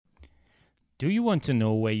Do you want to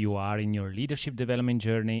know where you are in your leadership development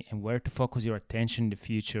journey and where to focus your attention in the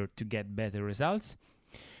future to get better results?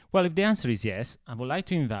 Well, if the answer is yes, I would like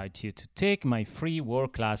to invite you to take my free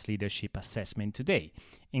world-class leadership assessment today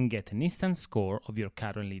and get an instant score of your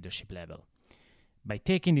current leadership level. By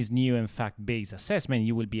taking this new and fact-based assessment,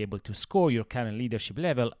 you will be able to score your current leadership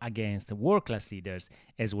level against the world-class leaders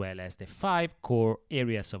as well as the 5 core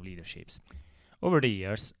areas of leaderships. Over the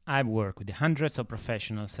years, I've worked with hundreds of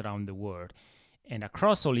professionals around the world and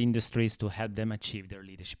across all industries to help them achieve their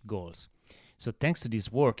leadership goals. So thanks to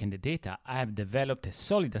this work and the data, I have developed a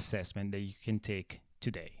solid assessment that you can take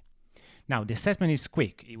today. Now, the assessment is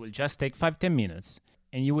quick. It will just take 5-10 minutes,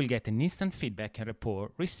 and you will get an instant feedback and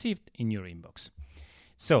report received in your inbox.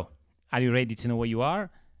 So, are you ready to know where you are?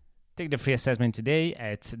 Take the free assessment today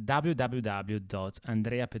at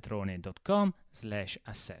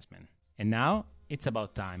www.andreapetrone.com/assessment. And now, it's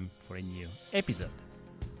about time for a new episode.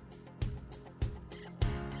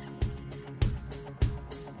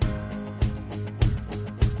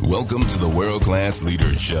 Welcome to the World Class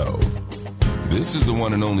Leaders Show. This is the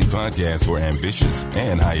one and only podcast for ambitious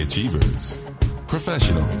and high achievers,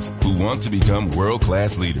 professionals who want to become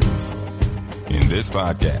world-class leaders. In this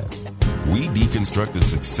podcast, we deconstruct the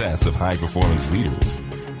success of high-performance leaders,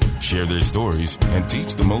 share their stories, and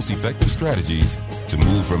teach the most effective strategies to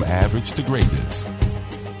move from average to greatness.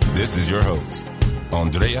 This is your host,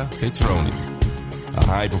 Andrea Petrone, a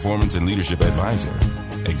high-performance and leadership advisor,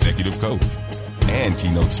 executive coach, and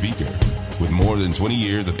keynote speaker with more than 20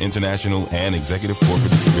 years of international and executive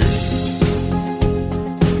corporate experience.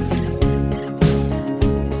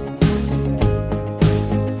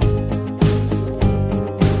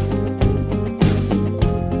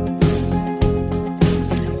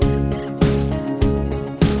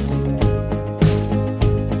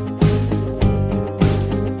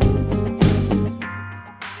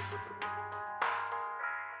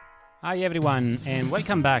 Hi everyone, and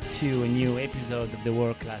welcome back to a new episode of the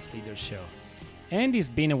World Class Leaders Show. And it's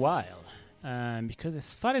been a while, because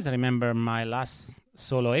as far as I remember, my last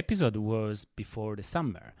solo episode was before the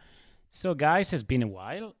summer. So guys, it's been a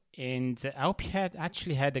while, and I hope you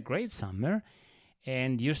actually had a great summer,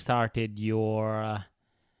 and you started your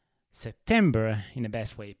September in the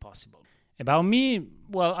best way possible. About me,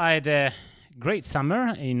 well, I had a great summer.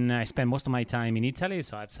 I spent most of my time in Italy,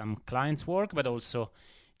 so I have some clients' work, but also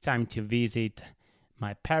time to visit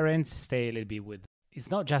my parents, stay a little bit with. It's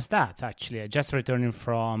not just that, actually. I just returned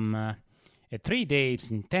from a 3-day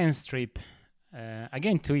intense trip,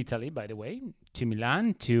 again to Italy, by the way, to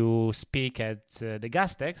Milan, to speak at the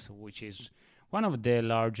Gastex, which is one of the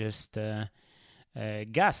largest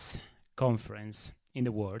gas conference in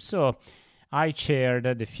the world. So I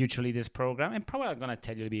chaired the Future Leaders program, and probably I'm going to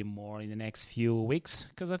tell you a bit more in the next few weeks,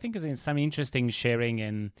 because I think it's some interesting sharing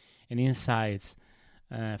and insights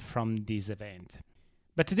from this event.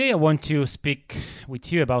 But today I want to speak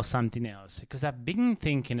with you about something else, because I've been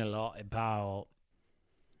thinking a lot about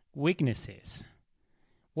weaknesses.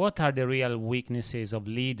 What are the real weaknesses of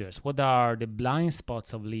leaders? What are the blind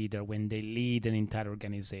spots of leaders when they lead an entire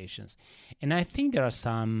organizations? And I think there are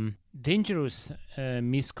some dangerous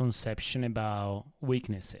misconceptions about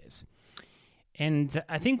weaknesses. And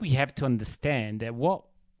I think we have to understand that what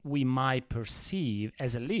we might perceive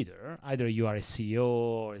as a leader, either you are a CEO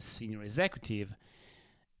or a senior executive,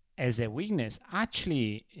 as a weakness,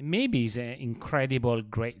 actually maybe is an incredible,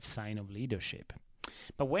 great sign of leadership.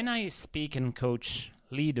 But when I speak and coach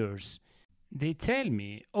leaders, they tell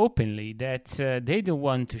me openly that they don't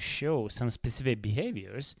want to show some specific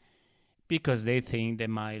behaviors because they think they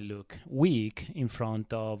might look weak in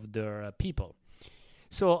front of their people.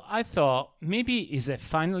 So I thought maybe it's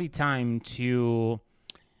finally time to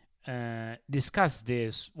discuss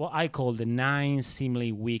this, what I call the 9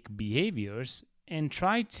 seemingly weak behaviors, and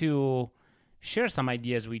try to share some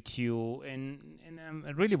ideas with you. And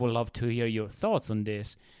I really would love to hear your thoughts on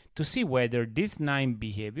this, to see whether these 9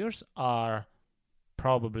 behaviors are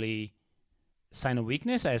probably sign of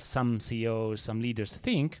weakness, as some CEOs, some leaders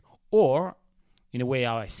think, or in a way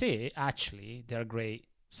how I say it, actually they're a great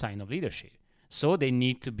sign of leadership. So they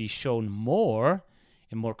need to be shown more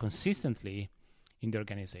and more consistently in the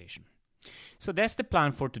organization. So that's the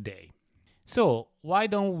plan for today. So why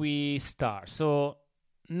don't we start? So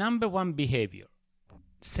number 1 behavior,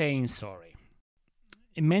 saying sorry.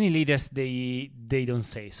 Many leaders, they don't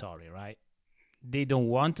say sorry, right? They don't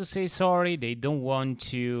want to say sorry. They don't want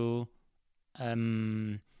to,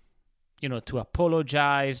 to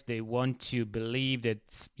apologize. They want to believe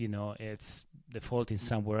that, it's the fault in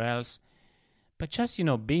somewhere else. But just,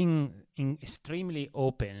 being extremely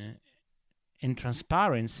open and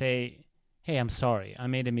transparent, say, hey, I'm sorry, I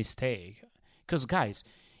made a mistake. Because guys,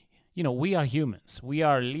 we are humans. We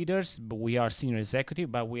are leaders, but we are senior executive,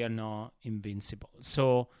 but we are not invincible.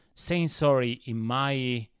 So saying sorry, in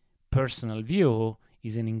my personal view,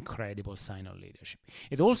 is an incredible sign of leadership.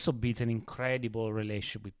 It also builds an incredible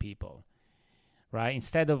relationship with people, right?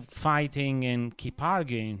 Instead of fighting and keep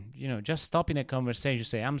arguing, just stop in a conversation,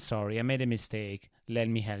 say, I'm sorry, I made a mistake. Let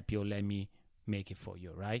me help you. Let me make it for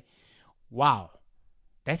you, right? Wow.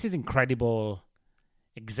 That's an incredible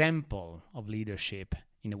example of leadership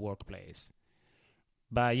in the workplace.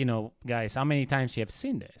 But, guys, how many times you have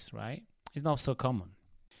seen this, right? It's not so common.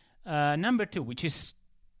 Number 2, which is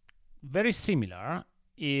very similar,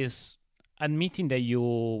 is admitting that you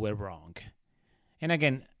were wrong. And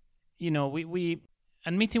again, we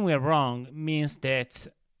admitting we are wrong means that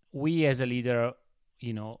we as a leader,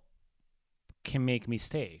 can make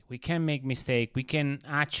mistake. We can make mistake. We can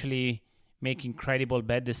actually make incredible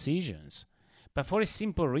bad decisions. But for a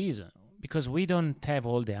simple reason, because we don't have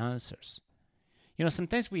all the answers.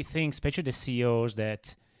 Sometimes we think, especially the CEOs,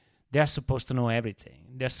 that they're supposed to know everything.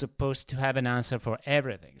 They're supposed to have an answer for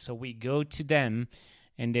everything. So we go to them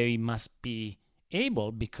and they must be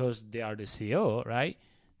able, because they are the CEO, right,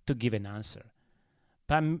 to give an answer.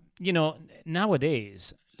 But,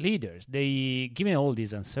 nowadays, leaders, given all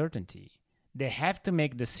this uncertainty, they have to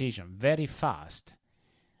make decisions very fast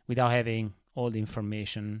without having all the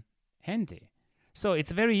information handy. So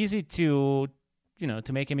it's very easy to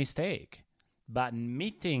make a mistake. But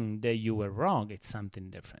admitting that you were wrong, it's something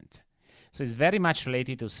different. So it's very much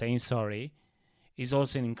related to saying sorry. Is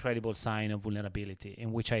also an incredible sign of vulnerability,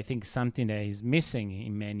 in which I think something that is missing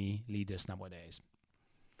in many leaders nowadays.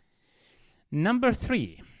 Number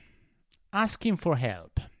 3, asking for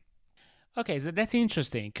help. Okay, so that's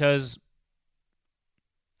interesting, because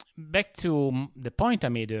back to the point I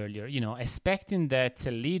made earlier, expecting that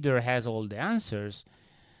a leader has all the answers,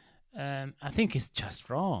 I think is just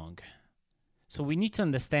wrong. So we need to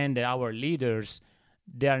understand that our leaders,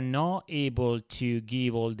 they are not able to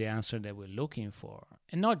give all the answers that we're looking for.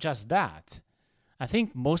 And not just that. I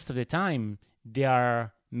think most of the time they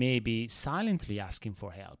are maybe silently asking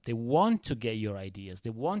for help. They want to get your ideas. They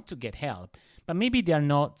want to get help. But maybe they are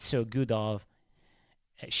not so good of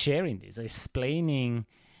sharing this, explaining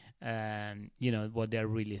what they're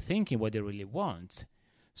really thinking, what they really want.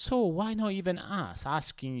 So why not even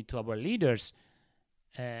asking to our leaders,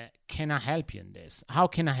 can I help you in this? How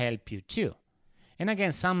can I help you too? And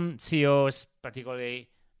again, some CEOs particularly,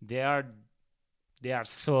 they are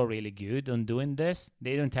so really good on doing this.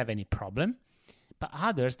 They don't have any problem. But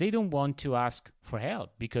others, they don't want to ask for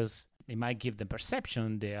help because it might give the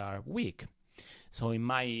perception they are weak. So in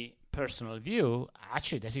my personal view,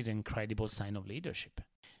 actually, this is an incredible sign of leadership.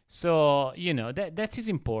 So, that is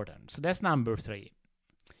important. So that's number 3.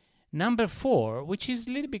 Number 4, which is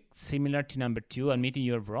a little bit similar to number 2, admitting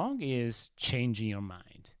you're wrong, is changing your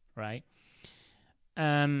mind, right?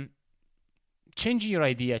 Changing your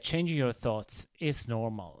idea, changing your thoughts is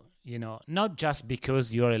normal, not just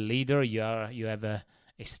because you're a leader, you have a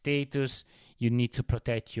status, you need to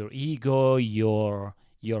protect your ego, your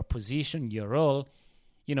position, your role.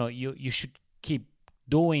 You should keep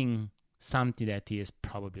doing something that is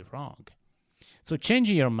probably wrong. So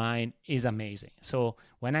changing your mind is amazing. So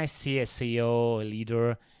when I see a CEO, a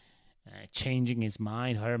leader, changing his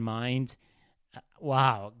mind, her mind,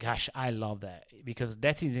 wow, gosh, I love that, because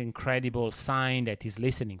that is an incredible sign that he's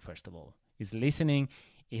listening, first of all. He's listening,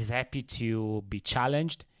 he's happy to be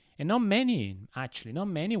challenged, and not many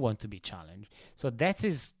want to be challenged. So that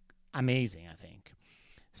is amazing, I think.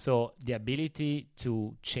 So the ability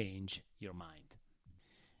to change your mind.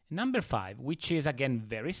 Number 5, which is again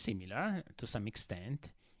very similar to some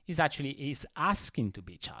extent, is asking to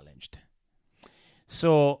be challenged.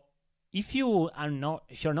 So if you're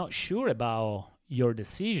not sure about your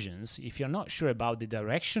decisions, if you're not sure about the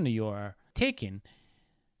direction you're taking,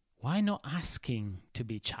 why not asking to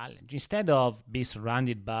be challenged? Instead of being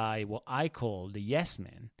surrounded by what I call the yes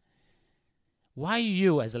men, why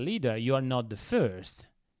you as a leader, you are not the first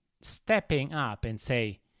stepping up and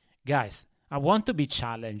say, guys, I want to be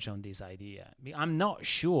challenged on this idea. I'm not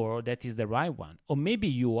sure that is the right one. Or maybe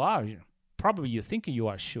you are, probably you think you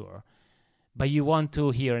are sure, but you want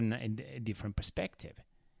to hear a different perspective.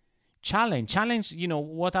 Challenge,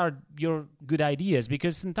 what are your good ideas?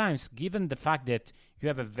 Because sometimes, given the fact that you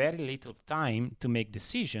have a very little time to make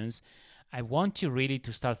decisions, I want you really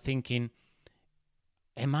to start thinking,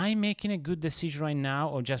 am I making a good decision right now,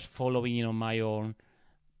 or just following, my own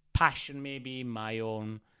passion, maybe my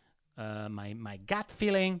own my gut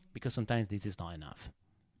feeling, because sometimes this is not enough.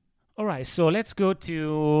 All right, so let's go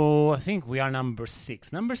to, I think we are number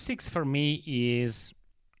 6. Number 6 for me is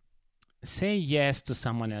say yes to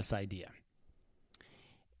someone else's idea.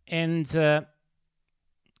 And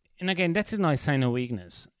again, that is not a sign of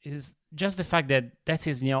weakness. It's just the fact that that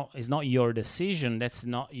is not your decision, that's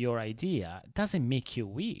not your idea, doesn't make you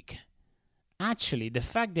weak. Actually, the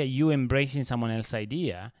fact that you embracing someone else's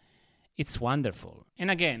idea, it's wonderful.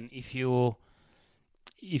 And again, if you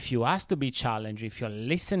ask to be challenged, if you're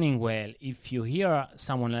listening well, if you hear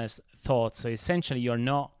someone else's thoughts, so essentially you're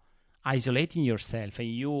not isolating yourself and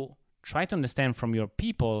you try to understand from your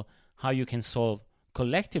people how you can solve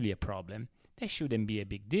collectively a problem, that shouldn't be a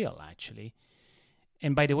big deal, actually.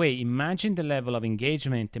 And by the way, imagine the level of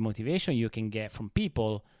engagement and motivation you can get from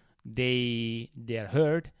people. They are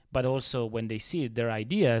heard, but also when they see their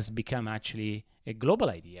ideas become actually a global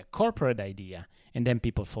idea, a corporate idea, and then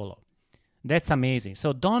people follow. That's amazing.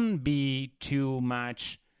 So don't be too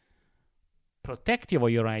much protective of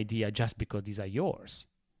your idea just because these are yours.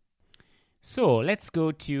 So let's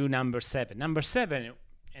go to number 7. Number 7,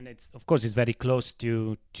 and it's of course it's very close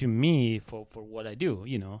to me for what I do,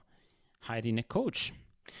 hiring a coach.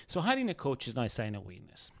 So hiring a coach is not a sign of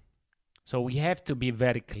weakness. So we have to be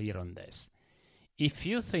very clear on this. If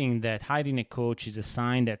you think that hiring a coach is a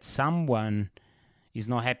sign that someone is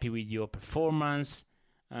not happy with your performance,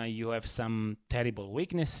 you have some terrible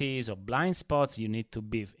weaknesses or blind spots you need to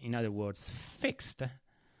be, in other words, fixed,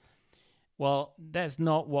 well, that's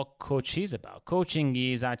not what coach is about. Coaching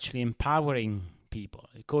is actually empowering people.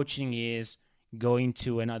 Coaching is going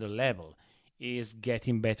to another level, is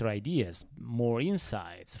getting better ideas, more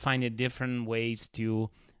insights, finding different ways to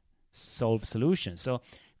solve solutions. So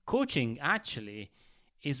coaching actually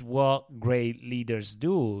is what great leaders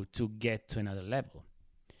do to get to another level.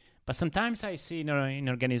 But sometimes I see in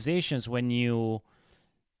organizations when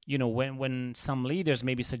when some leaders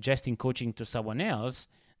may be suggesting coaching to someone else,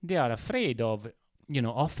 they are afraid of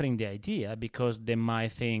offering the idea because they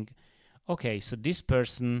might think, okay, so this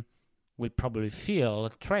person will probably feel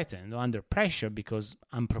threatened or under pressure because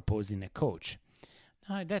I'm proposing a coach.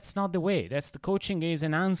 No, that's not the way. The coaching is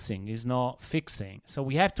enhancing, is not fixing. So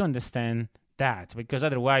we have to understand that, because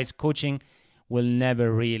otherwise coaching will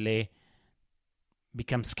never really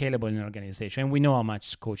become scalable in an organization. And we know how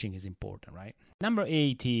much coaching is important, right? Number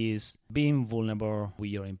 8 is being vulnerable with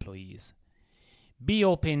your employees. Be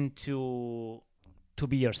open to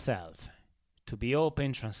be yourself, to be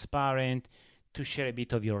open, transparent, to share a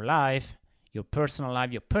bit of your life, your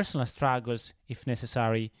personal struggles, if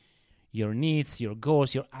necessary, your needs, your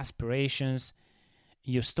goals, your aspirations,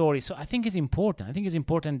 your story. So I think it's important. I think it's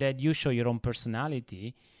important that you show your own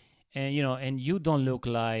personality, and and you don't look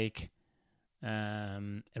like a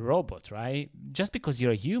robot, right? Just because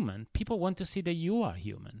you're a human, people want to see that you are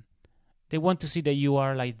human. They want to see that you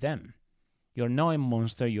are like them. You're not a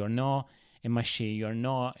monster. You're not a machine. You're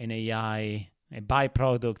not an AI, a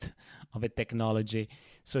byproduct of a technology.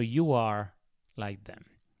 So you are like them.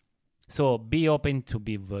 So be open to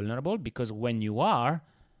be vulnerable, because when you are,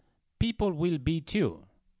 people will be too.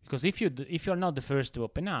 Because if you're not the first to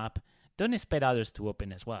open up, don't expect others to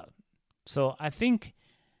open as well. So I think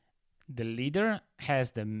the leader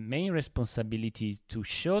has the main responsibility to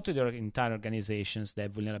show to their entire organizations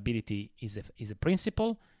that vulnerability is a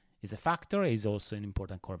principle, is a factor, is also an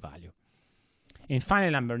important core value. And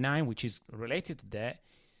finally, number 9, which is related to that,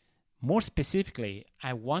 more specifically,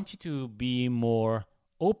 I want you to be more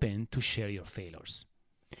open to share your failures.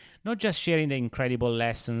 Not just sharing the incredible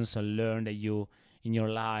lessons learned that you in your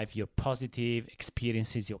life, your positive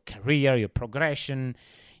experiences, your career, your progression,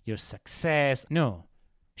 your success. No,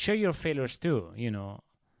 share your failures too.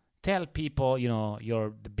 Tell people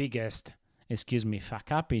you're the biggest,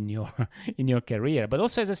 fuck up in your career, but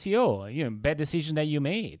also as a CEO, bad decision that you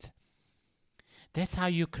made. That's how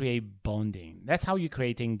you create bonding. That's how you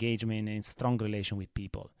create engagement and strong relation with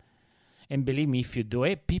people. And believe me, if you do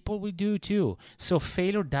it, people will do too. So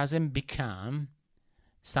failure doesn't become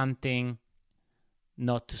something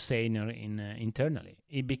not to say internally.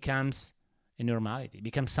 It becomes a normality. It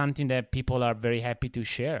becomes something that people are very happy to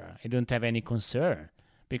share. They don't have any concern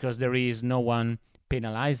because there is no one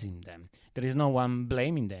penalizing them. There is no one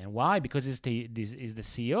blaming them. Why? Because it's the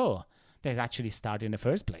CEO that actually started in the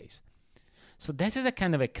first place. So this is a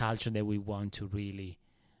kind of a culture that we want to really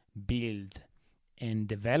build and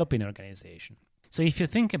develop in an organization. So if you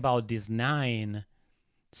think about these 9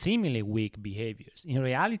 seemingly weak behaviors, in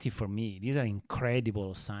reality for me, these are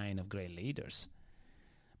incredible signs of great leaders.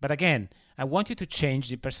 But again, I want you to change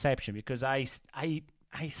the perception, because I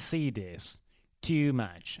see this too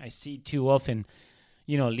much. I see too often,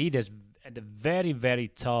 leaders at the very, very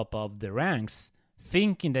top of the ranks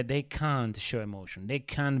thinking that they can't show emotion, they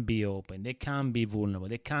can't be open, they can't be vulnerable,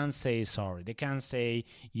 they can't say sorry, they can't say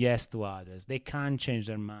yes to others, they can't change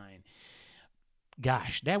their mind.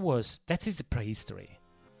 Gosh, that is prehistory.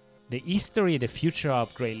 The history, the future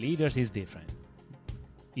of great leaders is different.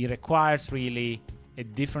 It requires really a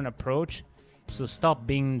different approach. So stop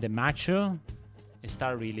being the macho and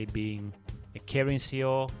start really being a caring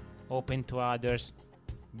CEO, open to others.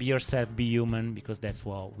 Be yourself, be human, because that's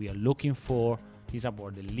what we are looking for. These are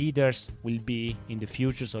what the leaders will be in the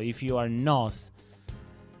future. So if you are not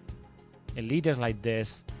a leader like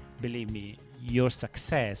this, believe me, your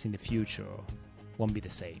success in the future won't be the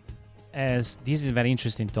same. As this is a very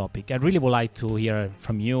interesting topic, I really would like to hear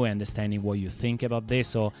from you, understanding what you think about this.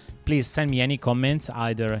 So please send me any comments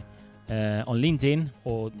either on LinkedIn,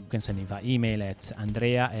 or you can send me via email at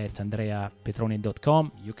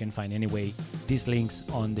andrea@andreapetrone.com. You can find anyway these links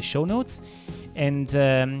on the show notes. And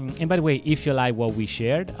by the way, if you like what we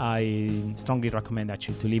shared, I strongly recommend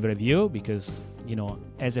actually to leave a review, because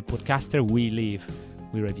as a podcaster we live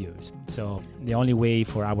with reviews. So the only way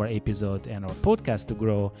for our episode and our podcast to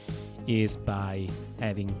grow is by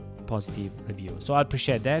having positive reviews. So I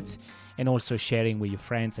appreciate that, and also sharing with your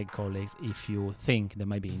friends and colleagues if you think that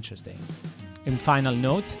might be interesting. And final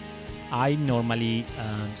note, I normally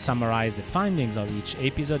summarize the findings of each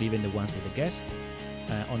episode, even the ones with the guest,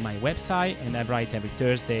 on my website, and I write every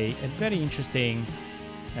Thursday a very interesting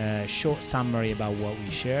short summary about what we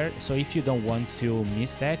share. So if you don't want to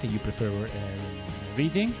miss that and you prefer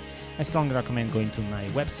reading, I strongly recommend going to my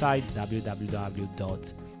website,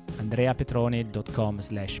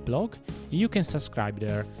 www.andreapetrone.com/blog. You can subscribe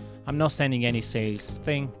there. I'm not sending any sales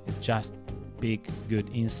thing, it's just big, good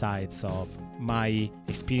insights of my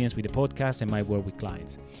experience with the podcast and my work with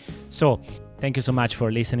clients. So thank you so much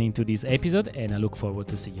for listening to this episode, and I look forward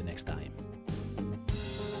to see you next time.